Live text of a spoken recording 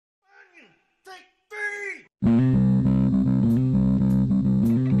Hello,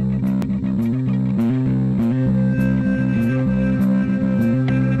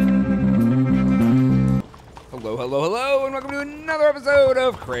 and welcome to another episode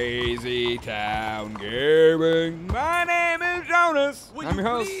of Crazy Town Gaming. My name is Jonas. I'm your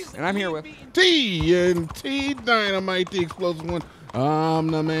host, and I'm here with TNT Dinomight, the explosive one. I'm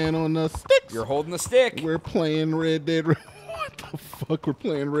the man on the sticks. You're holding the stick. We're playing Red Dead. What the fuck? We're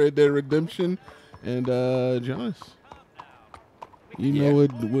playing Red Dead Redemption, and Jonas. You know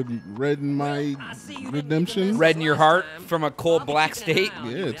what would redden my redemption? Redden your heart from a cold black state?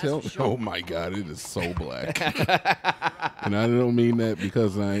 Yeah, oh my god, it is so black. And I don't mean that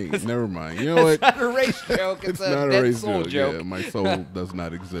because never mind. You know what? It's not a race joke. It's not a a race soul joke. Yeah, my soul does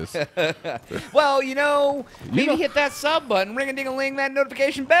not exist. Well, maybe hit that sub button, ring-a-ding-a-ling, that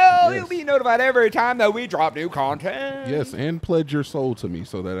notification bell. Yes. You'll be notified every time that we drop new content. Yes, and pledge your soul to me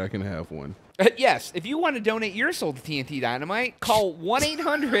so that I can have one. Yes, if you want to donate your soul to TNT Dinomight, call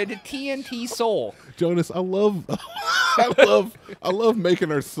 1-800-TNT-SOUL. Jonas, I love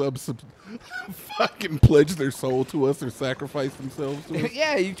making our subs fucking pledge their soul to us or sacrifice themselves to us.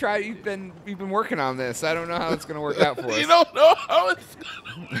 Yeah, you've been working on this. I don't know how it's gonna work out for us. You don't know how it's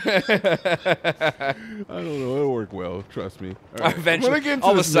I don't know. It'll work well. Trust me. Right. Eventually,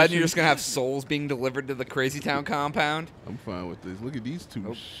 all of a sudden, you're just gonna have souls being delivered to the Crazy Town compound. I'm fine with this. Look at these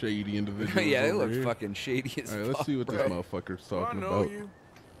two shady individuals. Yeah, they look here. fucking shady as All right, let's see what this motherfucker's talking about. You.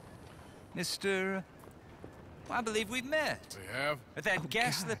 Mr. I believe we've met. We have? At that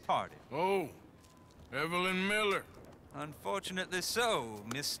ghastly party. Oh, Evelyn Miller. Unfortunately so,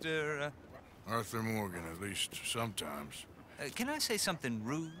 Mr. Arthur Morgan, at least sometimes. Can I say something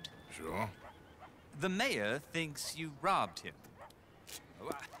rude? Sure. The mayor thinks you robbed him.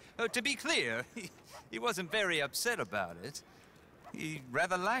 To be clear, he wasn't very upset about it. He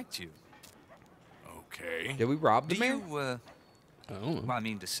rather liked you. Okay. Did we rob the mayor? I don't know. Well, I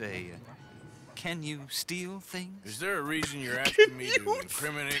mean to say, can you steal things? Is there a reason you're asking me to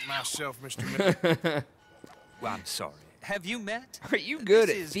incriminate myself, Mr. Miller? Well, I'm sorry. Have you met? Are you good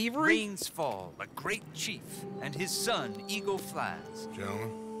This at is thievery? Rains Fall, a great chief, and his son, Eagle Flies.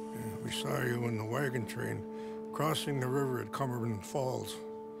 Gentlemen? Yeah, we saw you in the wagon train crossing the river at Cumberland Falls.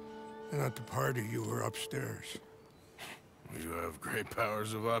 And at the party, you were upstairs. You have great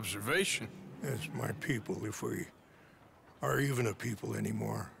powers of observation. Yes, my people, if we are even a people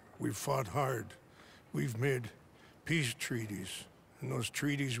anymore. We've fought hard. We've made peace treaties, and those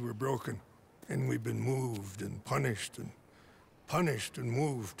treaties were broken. And we've been moved and punished and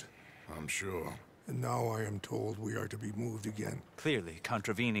moved. I'm sure. And now I am told we are to be moved again. Clearly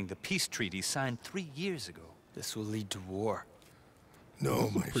contravening the peace treaty signed 3 years ago. This will lead to war. No,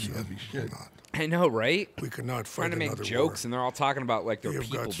 my pretty son, heavy will shit. not. I know, right? We cannot fight Trying to make another jokes, war. and they're all talking about like their They have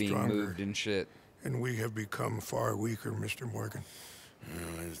people got being stronger. moved and shit. And we have become far weaker, Mr. Morgan.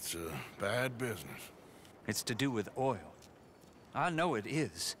 Well, it's bad business. It's to do with oil. I know it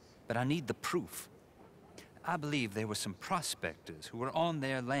is, but I need the proof. I believe there were some prospectors who were on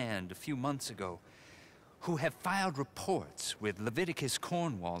their land a few months ago who have filed reports with Leviticus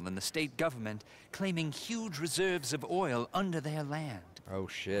Cornwall and the state government claiming huge reserves of oil under their land. Oh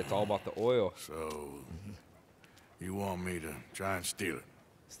shit! It's all about the oil. So, you want me to try and steal it?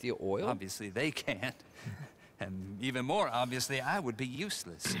 Steal oil? Obviously they can't. And even more obviously, I would be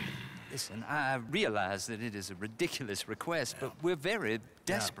useless. Listen, I realize that it is a ridiculous request, but we're very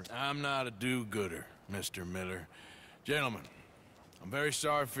desperate. Now, I'm not a do-gooder, Mr. Miller. Gentlemen, I'm very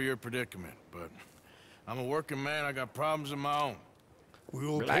sorry for your predicament, but I'm a working man. I got problems of my own. We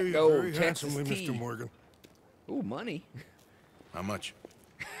will Black pay you gold, very Texas handsomely, tea. Mr. Morgan. Ooh, money. How much?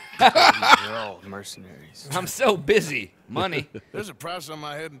 They're all mercenaries. I'm so busy. Money. There's a price on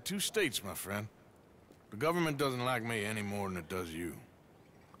my head in 2 states, my friend. The government doesn't like me any more than it does you.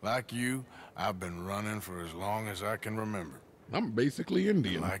 Like you, I've been running for as long as I can remember. I'm basically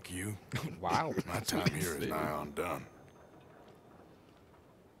Indian. Like you, Wow. my time here is nigh on done.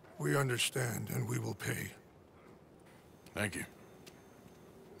 We understand, and we will pay. Thank you.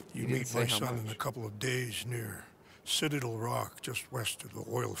 You didn't meet say my how son in much. a couple of days near Citadel Rock, just west of the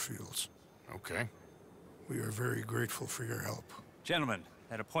oil fields. Okay. We are very grateful for your help. Gentlemen,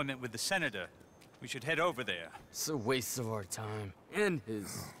 that appointment with the senator. We should head over there. It's a waste of our time. And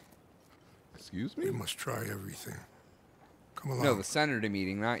his. Excuse We me? must try everything. Come along. No, the senator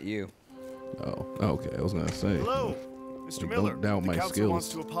meeting, not you. Oh, okay. I was gonna say. Hello, Mr. Don't Miller. doubt the my council skills. wants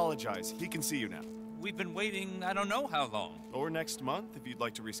to apologize. He can see you now. We've been waiting I don't know how long. Or next month, if you'd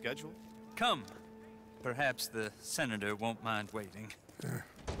like to reschedule. Come. Perhaps the senator won't mind waiting.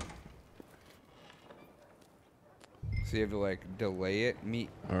 So you have to like delay it.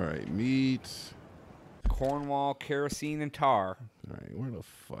 Meet All right, meet Cornwall, kerosene, and tar. All right, where the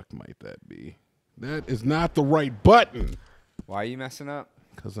fuck might that be? That is not the right button. Why are you messing up?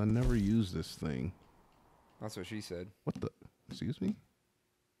 Because I never use this thing. That's what she said. What the? Excuse me?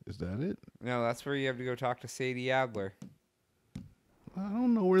 Is that it? No, that's where you have to go talk to Sadie Adler. I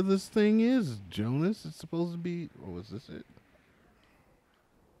don't know where this thing is, Jonas. It's supposed to be... Oh, is this it?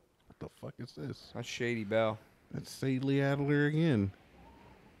 What the fuck is this? That's Shady Belle. That's Sadie Adler again.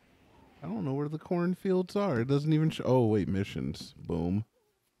 I don't know where the cornfields are. It doesn't even show... Oh, wait, missions. Boom.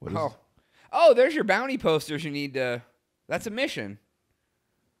 What is Oh, there's your bounty posters you need to... That's a mission.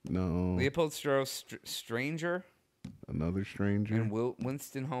 No. Leopold Strauss, Stranger, Another stranger. and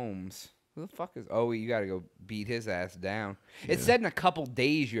Winston Holmes. Who the fuck is... Oh, you got to go beat his ass down. It said in a couple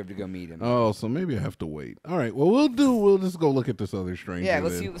days you have to go meet him. Oh, so maybe I have to wait. All right, well, we'll just go look at this other stranger. Yeah,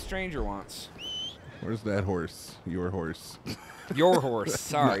 let's then. see what the stranger wants. Where's that horse? Your horse. Your horse.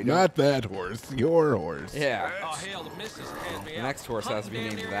 Sorry. Not that horse. Your horse. Yeah. Oh, hell, the missus has me The out. next horse has to be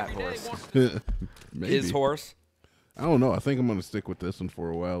named that horse. Maybe. His horse. I don't know. I think I'm gonna stick with this one for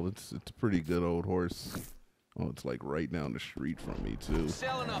a while. It's a pretty good old horse. Oh, it's like right down the street from me too.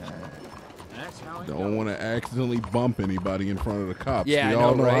 Selling up. That's how it Don't want to accidentally bump anybody in front of the cops. Yeah, We I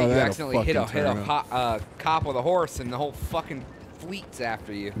all know, how right? You that'll accidentally hit a fucking turn out. cop with a horse, and the whole fucking fleet's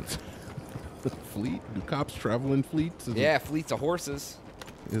after you. Fleet? Do cops travel in fleets? Yeah, fleets of horses.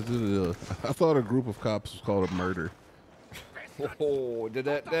 Is it a? I thought a group of cops was called a murder. Oh, did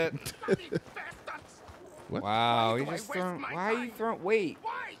that? What? Wow, he just thrown. Why are you throwing? Wait.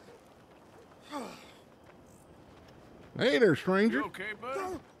 Hey there, stranger. You okay,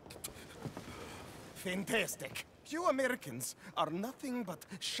 bud? Fantastic. You Americans are nothing but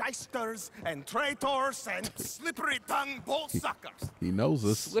shysters and traitors and slippery-tongued bull suckers. He knows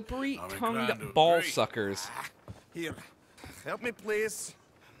us. Slippery-tongued to ball agree. suckers. Here, help me please.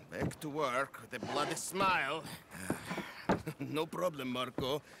 Back to work with a bloody smile. No problem,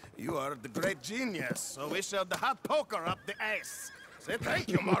 Marco. You are the great genius, so we shall the hot poker up the ass. Say thank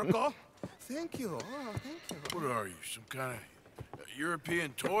you, Marco. Thank you. Oh, thank you. What are you, some kind of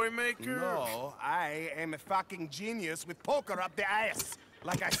European toy maker? No, I am a fucking genius with poker up the ass,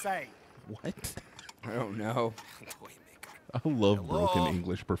 like I say. What? I don't know. Toy maker. I love broken Hello?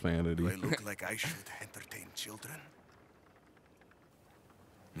 English profanity. Do I look like I should entertain children?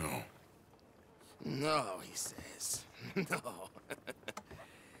 No. No, he says. No.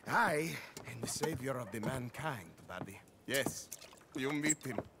 I am the savior of the mankind, buddy. Yes, you meet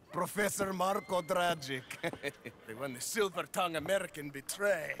him. Professor Marco Dragic. The one the silver-tongued American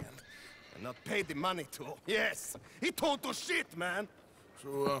betray and not pay the money to. Yes, he told to shit, man.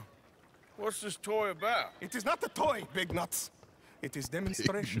 So, what's this toy about? It is not a toy, Big Nuts. It is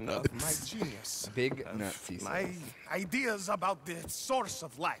demonstration of my genius. Big nuts, he My says. ideas about the source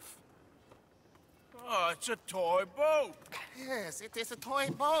of life. Oh, it's a toy boat. Yes, it is a toy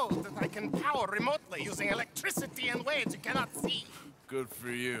boat that I can power remotely using electricity in ways you cannot see. Good for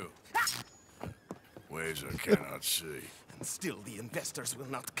you. Ways I cannot see. And still the investors will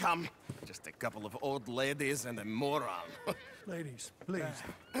not come. Just a couple of old ladies and a moron. Ladies, please.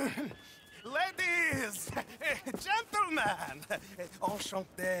 Ladies! Gentlemen!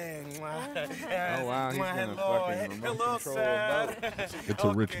 Enchanté. Oh, wow, he's gonna hello. fucking remote Hello, control sir. It's a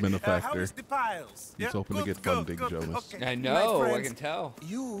rich How benefactor. is the piles? He's hoping to get funding, Jonas. I My know, I friends, can tell.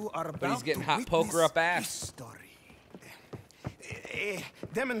 You are about he's getting to hot poker witness up ass. history. A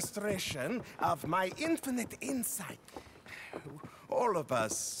demonstration of my infinite insight. All of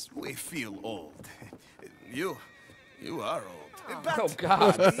us, we feel old. You are old. But Oh,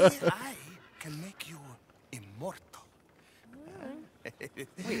 God. I can make you immortal.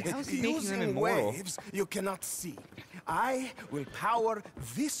 Wait, how's he making them Using immortal? waves you cannot see. I will power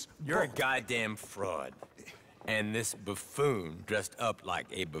this You're a boat. goddamn fraud. And this buffoon, dressed up like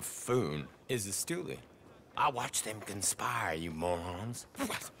a buffoon, is a stoolie. I watched them conspire, you morons.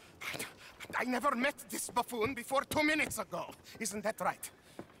 What? I never met this buffoon before 2 minutes ago. Isn't that right?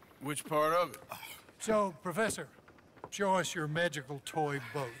 Which part of it? So, Professor, show us your magical toy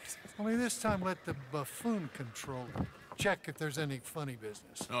boat. Only this time let the buffoon control it. Check if there's any funny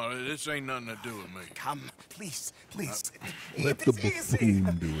business. No, this ain't nothing to do with me. Come, please, please. Let It the is easy.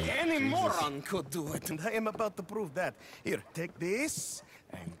 buffoon do it. Any moron could do it, and I am about to prove that. Here, take this,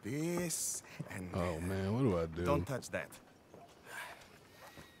 and this, and... Oh man, what do I do? Don't touch that.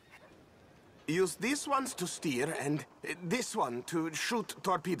 Use these ones to steer, and this one to shoot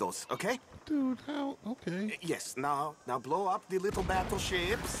torpedoes, okay? Dude, how? Okay. Yes, now blow up the little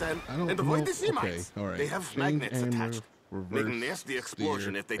battleships and I don't avoid know. the sea Okay, mines. all right. They have Change magnets aim, attached. reverse, Make a nasty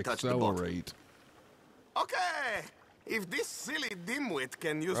explosion steer, if they touch the boat. accelerate. Okay, If this silly dimwit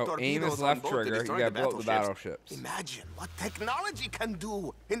can use Aim torpedoes is on left boat to trigger. You destroy gotta the blow up the battleships, battleships. imagine what technology can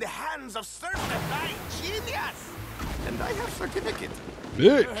do in the hands of certified genius. And I have certificate.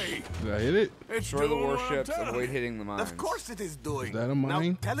 Bitch. Did I hit it? Destroy the warships. Avoid hitting the mines. Of course it is doing. Is that a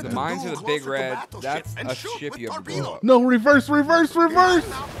mine? Now tell it The to mines go are the big closer to red. battleships That's and a shoot ship with you have to blow torpedoes. up. No, reverse, reverse, reverse.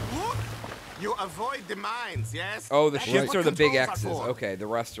 Now, look. You avoid the mines, yes? Oh, the That's ships what are the big controls X's. for. Okay, the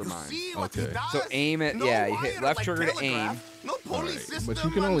rest are You mine. see what he Okay. does? So aim it. No Yeah, you hit wire left like trigger to aim. telegraph, no pulley Alright, system but you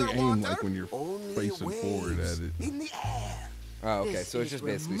can only aim underwater, like when you're only facing forward waves at it. in the air. Oh, okay. This So it's is just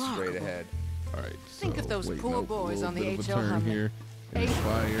basically straight remarkable. ahead. All right. Think so, of those wait, poor nope, boys a on little the bit of a HL turn Hummer. here. 8 And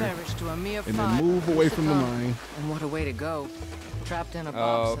fire. perished to a mere And 5. then move away from the succumbed. mine. And what a way to go. Trapped in a Oh,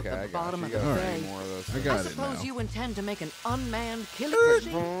 box okay. at I the got bottom you. of You the got bay. three more of those. I things. got I it suppose now. you intend to make an unmanned killing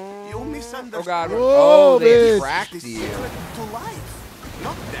machine. You misunderstand. Oh God! Whoa, Oh, they bitch. attract The you. secret to life,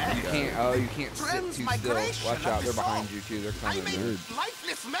 not death. You can't. Oh, you can't sit too still. Transmigration Watch of out! the They're behind soul. you too. They're I coming. made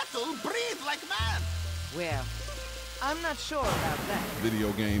lifeless metal breathe like man. Well, I'm not sure about that.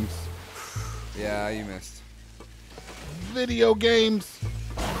 Video games. Yeah, you missed. Video games.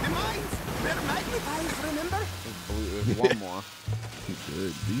 The mines, they're magnetized, remember? There's one more.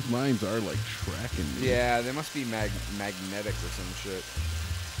 Good. These mines are like tracking me. Yeah, they must be magnetic or some shit.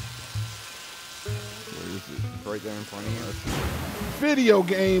 Where is it? Right there in front of you. Video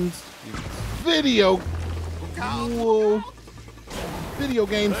games. Video. Whoa. Video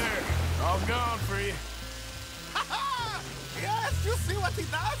games. There, all gone for you. Yes, you see what he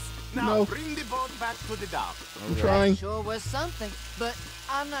does? Now No. bring the boat back to the dock. I'm trying. Sure was something, but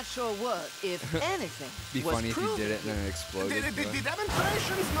I'm not sure what, if anything, Be was funny if you proven did it and then it The exploded. but-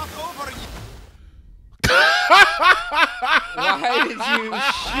 demonstration's not over yet. Why did you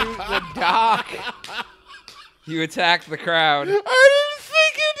shoot the dock? You attacked the crowd. I didn't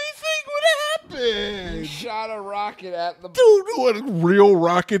think anything would You happen. shot a rocket at the. Dude, what? Real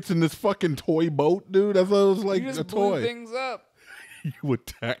rockets in this fucking toy boat, dude? I thought it was like You a just blew toy. things up. You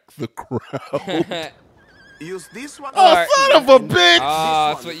attack the crowd. Use this one. Oh, Alright. son of a bitch!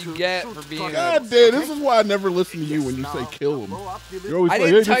 Oh, that's what you get for being. God damn, this is why I never listen to you when you say kill him. You're always I like,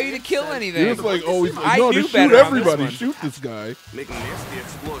 didn't hey, tell just- you to kill anything. You're just like always like, I no, knew just better shoot on this everybody. one. Shoot this guy. Make a nasty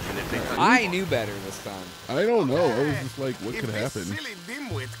explosion if they can. I knew better this time. I don't know. I was just like, what If could this happen? silly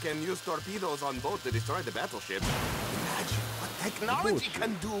dimwit can use torpedoes on boat to destroy the battleship, imagine what technology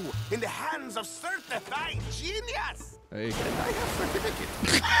can do in the hands of certified genius. Hey, And I have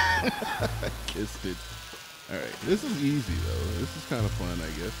certificate. kissed it. All right, this is easy though. This is kind of fun, I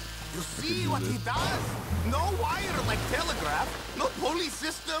guess. You I see can do what this. he does? No wire like telegraph, no pulley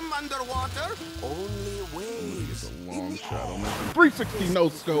system underwater, only It's waves. a long shot on this. 360 no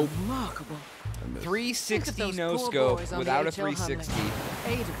scope. remarkable. I missed. 360 no poor scope boys on the without a HL 360. Hummer.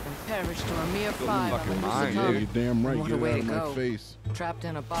 8 of them perished to a mere 5 on fucking the mine, Yeah, Lusitania. you're damn right. What Get a it way out to of my go. face. Trapped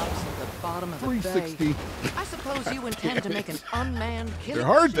in a box at the bottom of the bay. 360. I suppose you intend to make an unmanned killing They're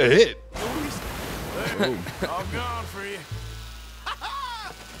hard to hit. There, all gone for you.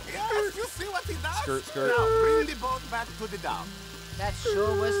 Yes, you see what he does? Skirt, skirt. Now bring the boat back to the dock. That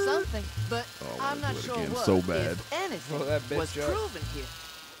sure was something, but Oh, I I'm wanna not do it sure again what, so bad. if anything, Blow that bitch was up. proven here.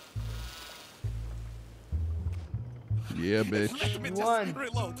 Yeah, bitch. Let me just One.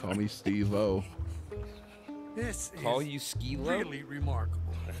 reload. Call me Steve-O. This Call is you Skilo? really remarkable.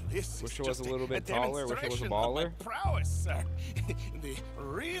 This Wish is I was just a little bit taller. Wish I was a demonstration of baller. my prowess, sir. The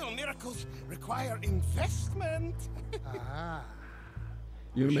real miracles require investment.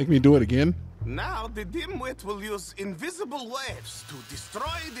 You gonna make me do it again? Now the dimwit will use invisible waves to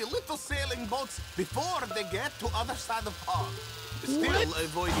destroy the little sailing boats before they get to other side of pond. Still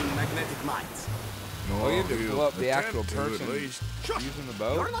avoiding magnetic mines. Oh, you have to blow up the actual Attempt to, at person least. using the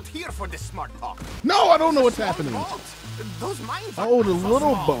You're boat. not here for the smart talk. No, I don't know what's Small happening. boat. Those mines are Oh, the so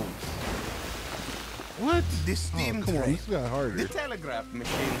little small. boats. What? The Oh, steam come on, train, this got the harder. telegraph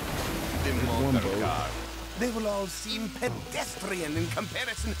machine, the one motor boat. car. They will all seem pedestrian in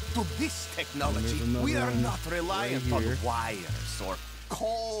comparison to this technology. And there's We are another not reliant on here. wires or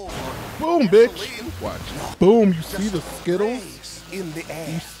coal or Boom, bitch. gasoline. Watch. Boom, you see the Skittles? Waves in the You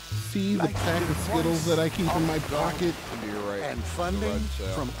air. see the Like pack the of Skittles that I keep in my voice of pocket? You're right. And funding Blood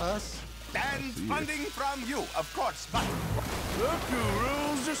cell. from us? And funding from you, of course, but Look who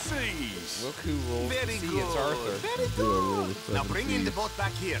rules the seas. Look who rules the very sea. good. It's Arthur. Very Do a roll good. of Now 7 bring in the Cs. boat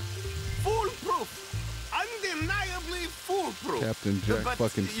back here. Foolproof. Undeniably foolproof. Captain Jack But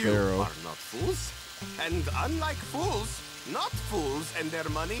fucking you Sparrow. are not fools. And unlike fools, not fools and their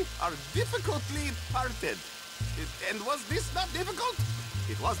money are difficultly parted. And was this not difficult?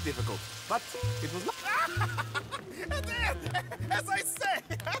 It was difficult, but it was not. As I say,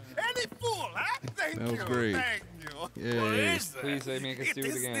 any fool, huh? Thank That was you. great. Thank you. Yeah. What is that? Please, they make us do it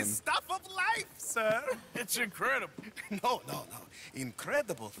It again. is the stuff of life, sir. It's incredible. No.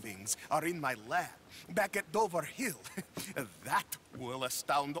 Incredible things are in my lab back at Dover Hill. That will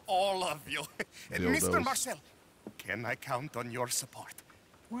astound all of you. Mr. Dildos. Marcel, can I count on your support?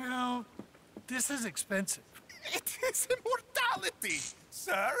 Well, this is expensive. It is immortality,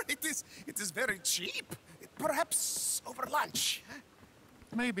 sir. It is very cheap. Perhaps over lunch.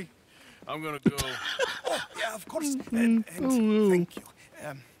 Maybe. I'm gonna go. Oh, yeah, of course. And thank you.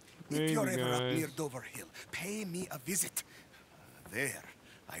 Thank If you're you, ever up guys. near Dover Hill, pay me a visit. There,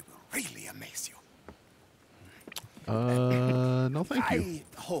 I will really amaze you. No, thank you.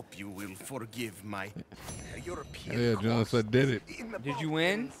 I hope you will forgive my European. Yeah, Jonas, I did it. Did you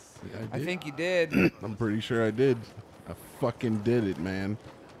win? Yeah, I did. think you did. I'm pretty sure I did. I fucking did it, man.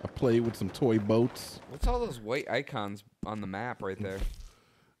 I played with some toy boats. What's all those white icons on the map right there?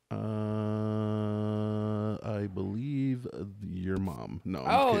 I believe your mom. No. I'm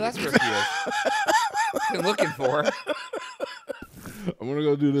Oh, kidding. that's where she is. Been looking for her. I'm gonna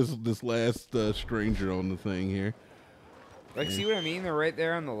go do this last stranger on the thing here. Like, see what I mean? They're right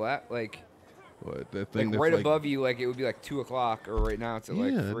there on the left, like What that thing? like that's right above you. Like it would be like 2 o'clock, or right now it's at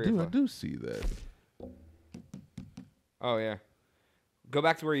like 3 I o'clock. do see that. Oh yeah. Go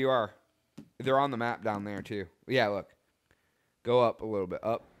back to where you are. They're on the map down there too. Yeah, look. Go up a little bit.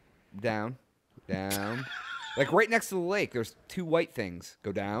 Up, down, down. Like right next to the lake. There's 2 white things.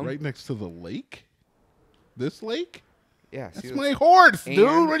 Go down. Right next to the lake. This lake? Yeah. See That's those- my horse, dude.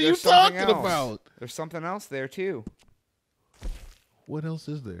 And What are you there's something talking else. about? There's something else there too. What else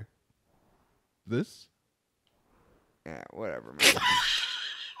is there? This? Yeah, whatever, man.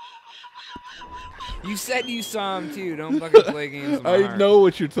 You said you saw him too. Don't fucking play games with my I heart. know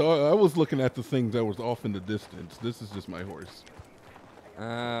what you're talking. I was looking at the things that was off in the distance. This is just my horse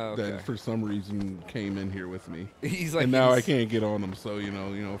Oh, okay. that for some reason came in here with me. He's like, and now I he's- can't get on him. So you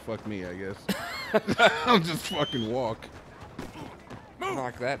know, fuck me, I guess. I'll just fucking walk.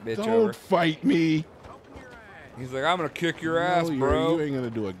 knock that bitch Don't over. fight me. He's like, I'm gonna kick your ass, No, bro. You ain't gonna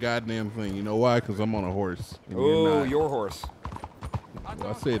do a goddamn thing. You know why? Because I'm on a horse. and you're Oh, not. your horse. Well,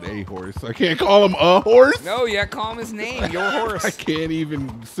 I said a horse. I can't call him a horse. No, yeah, call him his name. Your horse. I can't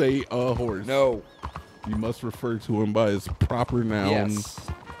even say a horse. No. You must refer to him by his proper noun Yes.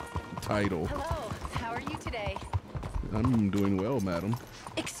 title. Hello, how are you today? I'm doing well, madam.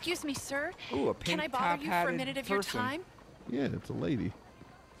 Excuse me, sir. Ooh, a Can pink I bother you for a top-hatted minute of your person. time? Yeah, it's a lady.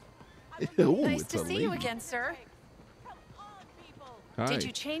 Ooh, Nice it's to a see you lady. again, sir. Hi. Did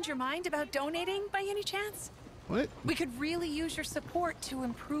you change your mind about donating by any chance? What? We could really use your support to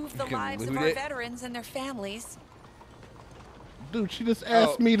improve the You can lives of loot our it? veterans and their families. Dude, she just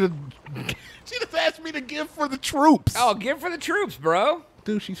asked Oh. me to. She just asked me to give for the troops. Oh, give for the troops, bro.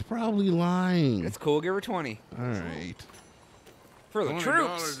 Dude, she's probably lying. It's cool. Give her 20 All right. for the $20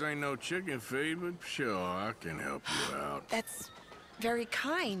 troops. ain't no chicken feed, but sure, I can help you out. That's very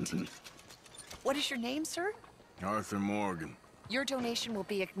kind. What is your name, sir? Arthur Morgan. Your donation will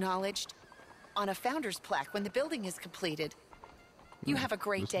be acknowledged on a founder's plaque when the building is completed. You have a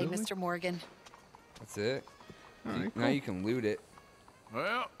great This day, building? Mr. Morgan. That's it. All right. Now Cool. you can loot it.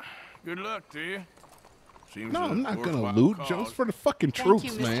 Well, good luck to you. Seems No, a I'm not gonna worthwhile loot. cause. Just for the fucking Thank troops,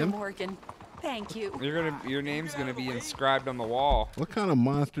 you, Mr. man. Morgan. Thank you. Your name's gonna be inscribed on the wall. What kind of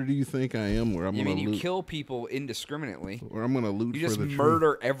monster do you think I am? Where I'm You gonna mean you loot? kill people indiscriminately? Where I'm gonna loot You for just the troops?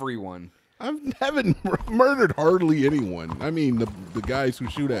 murder everyone. I haven't murdered hardly anyone. I mean, the guys who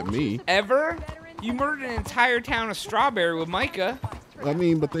shoot at me. Ever? You murdered an entire town of Strawberry with Micah. I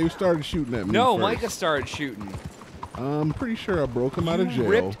mean, but they started shooting at me. No, first. Micah started shooting. I'm pretty sure I broke him out of You jail.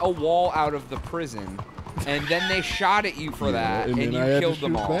 ripped a wall out of the prison, and then they shot at you for Yeah, that, and then you I had killed to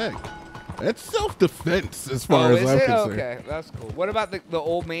them shoot all. back. That's self-defense, as far Oh, as is I'm it? concerned. Okay, that's cool. What about the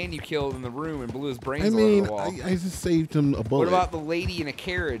old man you killed in the room and blew his brains I all mean, over the wall? I just saved him a bullet. What about the lady in a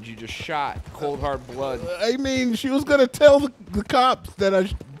carriage you just shot? Cold hard blood. I mean, she was gonna tell the cops that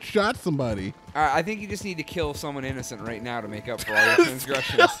I shot somebody. All right, I think you just need to kill someone innocent right now to make up for all your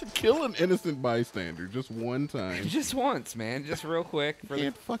transgressions. Kill an innocent bystander just one time. Just once, man. Just real quick. For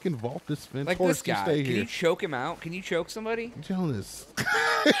Can't fucking vault this fence. like Horse, this you guy. Stay Can here. you choke him out? Can you choke somebody? Jonas,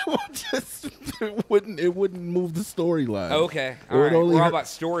 it wouldn't move the storyline. Okay. It All would right. only We're all hurt- about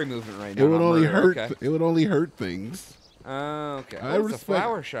story movement right now. It would not only murder, hurt. Okay. It would only hurt things. Okay. I Oh, it's a respect-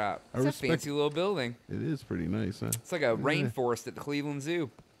 flower shop. I It's a respect- fancy little building. It is pretty nice, huh? It's like a rainforest at the Cleveland Zoo.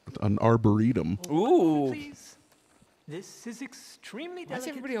 An arboretum. Ooh. This is extremely Why is delicate.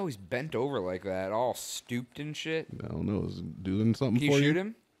 everybody always bent over like that, all stooped and shit? I don't know. Is it doing something Can you for you? shoot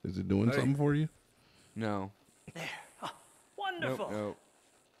him? Is it doing something for you? No. Wonderful. Nope.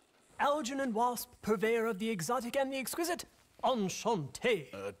 Algernon Wasp, purveyor of the exotic and the exquisite. Enchanté.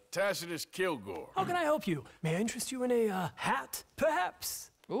 Tacitus Kilgore. How can I help you? May I interest you in a hat, perhaps?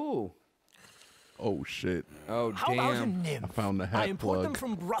 Ooh. Oh shit. Oh How about a damn. nymph? I found the hat I import plug. them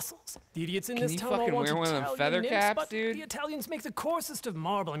from Brussels. The idiots in Can this you town all fucking want wear one of them Italian feather nymphs, caps, but dude? the Italians make the coarsest of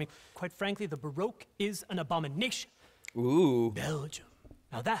marble. I mean, quite frankly, the Baroque is an abomination. Ooh. Belgium.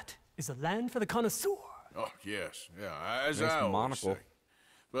 Now that is a land for the connoisseur. Oh, yes. Yeah, as Nice I always monocle. say.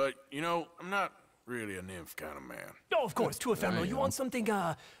 But, you know, I'm not really a nymph kind of man. Oh, of course, too ephemeral. You want something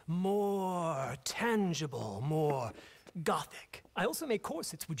more tangible, more gothic. I also make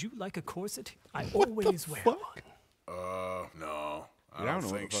corsets. Would you like a corset? I always wear one. No. I Yeah, I don't don't know what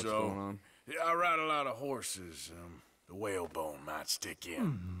the think fuck's so. going on. Yeah, I ride a lot of horses. The whalebone might stick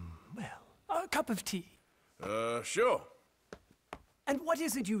in. Well, a cup of tea. Sure. And what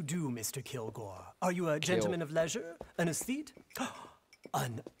is it you do, Mr. Kilgore? Are you a gentleman of leisure? An aesthete?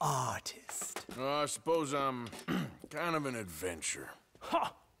 An artist? I suppose I'm kind of an adventurer.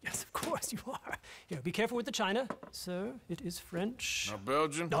 Ha! Yes, of course you are. Here, be careful with the china. Sir, it is French. Not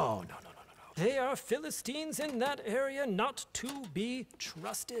Belgian? No. They are Philistines in that area, not to be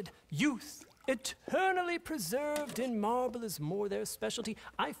trusted. Youth, eternally preserved in marble, is more their specialty.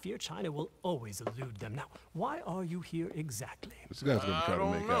 I fear China will always elude them. Now, why are you here exactly? This guy's gonna try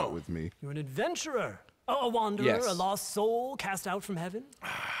to make out with me. You're an adventurer, a wanderer, Yes. a lost soul cast out from heaven.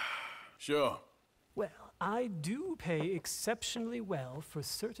 Sure. Well, I do pay exceptionally well for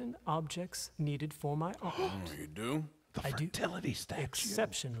certain objects needed for my art. Oh, you do? I do fertility statue.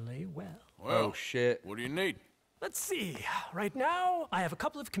 exceptionally well. Well, Oh shit. what do you need? Let's see. Right now, I have a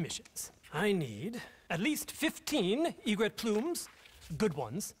couple of commissions. I need at least 15 egret plumes, good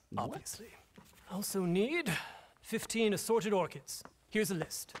ones, obviously. I also need 15 assorted orchids. Here's a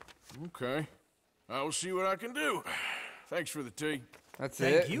list. Okay. I will see what I can do. Thanks for the tea. That's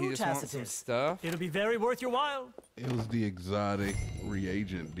Thank it? you, He just wants some Tacitus. stuff? It'll be very worth your while. It was the exotic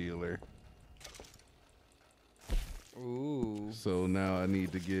reagent dealer. Ooh. So now I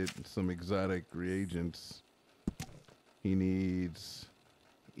need to get some exotic reagents. He needs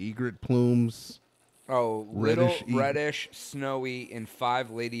egret plumes. Oh, little, Reddish reddish, snowy, and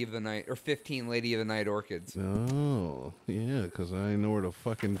 5 Lady of the Night, or 15 Lady of the Night orchids. Oh, yeah, because I ain't know where to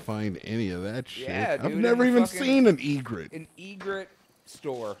fucking find any of that shit. Yeah, I've dude, never in even fucking- seen an egret. An egret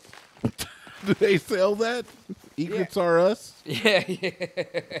store. Do they sell that? Egrets are us? Yeah.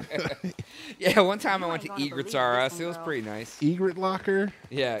 Yeah, one time I went to Egrets R Us. It was pretty nice. Egret locker?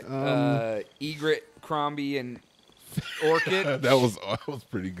 Yeah, egret, Crombie, and orchid. that was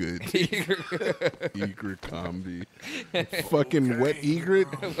pretty good. Egret combi. Fucking wet egret.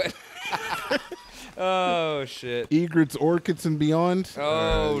 Oh shit. Egrets, orchids, and beyond.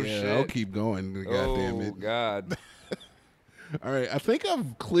 Oh yeah, shit. I'll keep going. God damn it. Oh god. All right, I think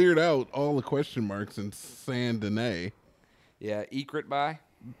I've cleared out all the question marks in Saint Denis. Yeah, egret by.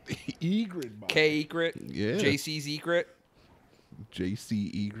 Egret by. K egret. Yeah. JC's egret.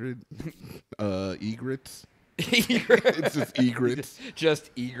 JC egret. Egrets. Egret. It's just egrets.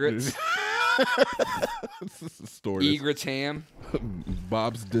 Just egrets. This is a store. Egrets ham.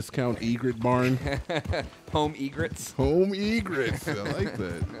 Bob's Discount Egret Barn. Home egrets. Home egrets. I like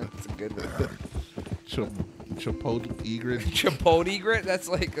that. That's a good one. Chipotle egret. Chipotle egret? That's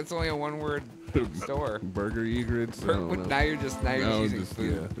only a one-word store. Burger egrets. I don't know. Now you're just using just,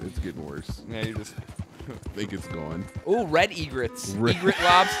 food. yeah, it's getting worse. Now you're just. I think it's gone. Ooh, red egrets. Red- Egret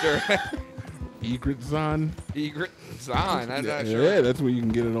lobster. Egret Zon. Egret Zon. I'm not sure. Yeah, that's where you can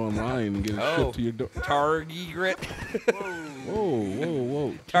get it online and get it shipped to your door. Targ egret.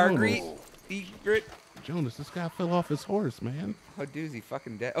 Whoa. Targret Jonas. egret. Jonas, this guy fell off his horse, man. Oh, dude, is he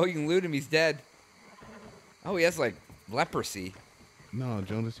fucking dead? Oh, you can loot him. He's dead. Oh, he has like leprosy. No,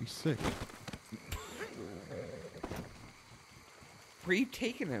 Jonas, he's sick. Where are you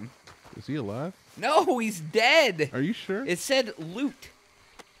taking him? Is he alive? No, he's dead. Are you sure? It said loot.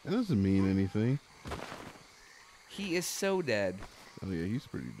 That doesn't mean anything. He is so dead. Oh, yeah, he's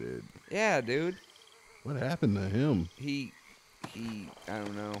pretty dead. Yeah, dude. What happened to him? He, I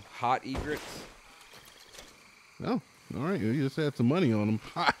don't know. Hot egrets. Oh, all right. You just had some money on him.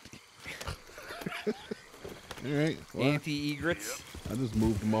 Hot. All right. Well, Anti-egrets. I just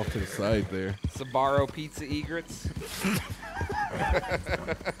moved him off to the side there. Sbarro pizza egrets.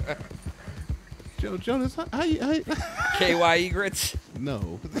 Jonas, how you KY egrets.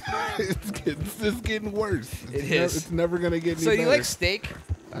 No. It's just getting worse. It is. It's never going to get any So better. you like steak?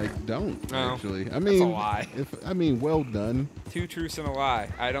 I don't No, actually. I that's mean, a lie. Well done. 2 truths and a lie.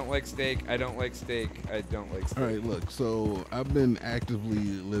 I don't like steak. I don't like steak. I don't like steak. All right, look. So I've been actively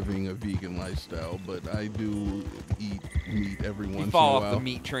living a vegan lifestyle, but I do eat meat every once in a while. You fall off the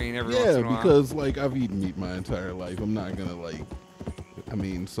meat train every once in a while. Yeah, because like I've eaten meat my entire life. I'm not gonna like.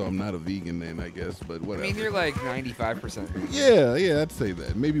 So I'm not a vegan then, I guess. But whatever. I mean, you're like 95% vegan. Yeah, I'd say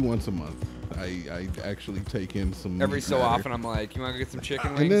that. Maybe once a month. I actually take in some Every meat so matter. often, I'm like, you want to go get some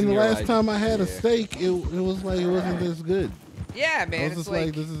chicken wings? And then the you're last like, time I had a yeah. steak, it was like it wasn't this good. Yeah, I man. was It's just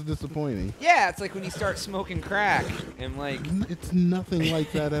like, this is disappointing. yeah, it's like when you start smoking crack and like It's nothing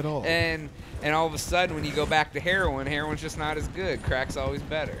like that at all. and all of a sudden when you go back to heroin's just not as good. Crack's always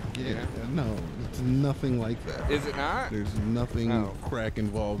better. Yeah, You know? no, it's nothing like that. Is it not? There's nothing Oh. crack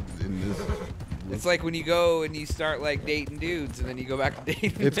involved in this. It's like when you go and you start like dating dudes, and then you go back to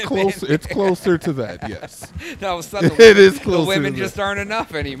dating. It's women. close. It's closer to that. Yes. All of a sudden, It is closer the women to just that. aren't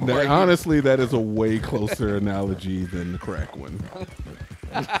enough anymore. Honestly, that is a way closer analogy than the crack one.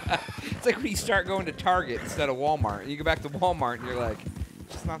 It's like when you start going to Target instead of Walmart. You go back to Walmart and you're like,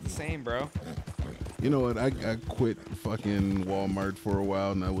 it's just not the same, bro. You know what? I quit fucking Walmart for a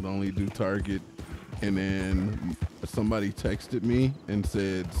while, and I would only do Target. And then somebody texted me and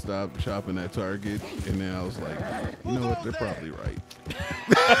said, stop shopping at Target. And then I was like, you know what? They're probably right.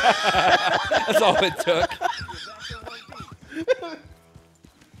 That's all it took.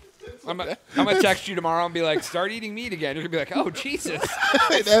 I'm gonna text you tomorrow and be like, start eating meat again. You're gonna be like, oh Jesus.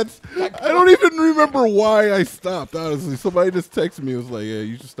 I don't even remember why I stopped, honestly. Somebody just texted me. It was like, yeah,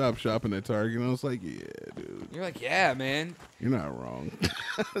 you should stop shopping at Target. And I was like, yeah, dude. You're like, yeah, man. You're not wrong.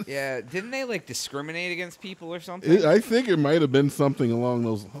 Yeah, didn't they like discriminate against people or something? I think it might have been something along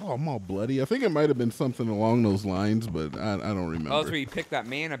those. Oh, I'm all bloody. I think it might have been something along those lines, but I don't remember. Oh, that's where you picked that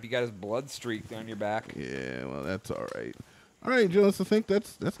man up. You got his blood streak down your back. Yeah, well, that's all right. All right, Jonas, I think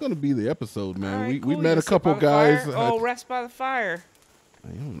that's going to be the episode, man. All right, we cool. met You a sit couple by the guys. fire? Oh, rest by the fire. I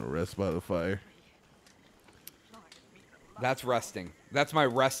am to rest by the fire. That's resting. That's my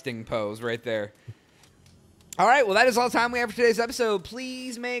resting pose right there. All right, well, that is all the time we have for today's episode.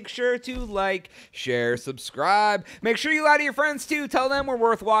 Please make sure to like, share, subscribe. Make sure you lie to your friends, too. Tell them we're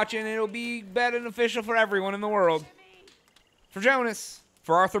worth watching. It'll be beneficial for everyone in the world. For Jonas,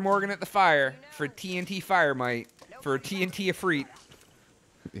 for Arthur Morgan at the fire, for TNT Firemite, for TNT Afreet.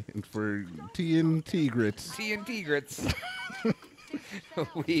 And for TNT Grits. TNT Grits.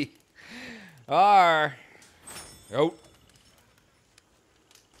 We are out.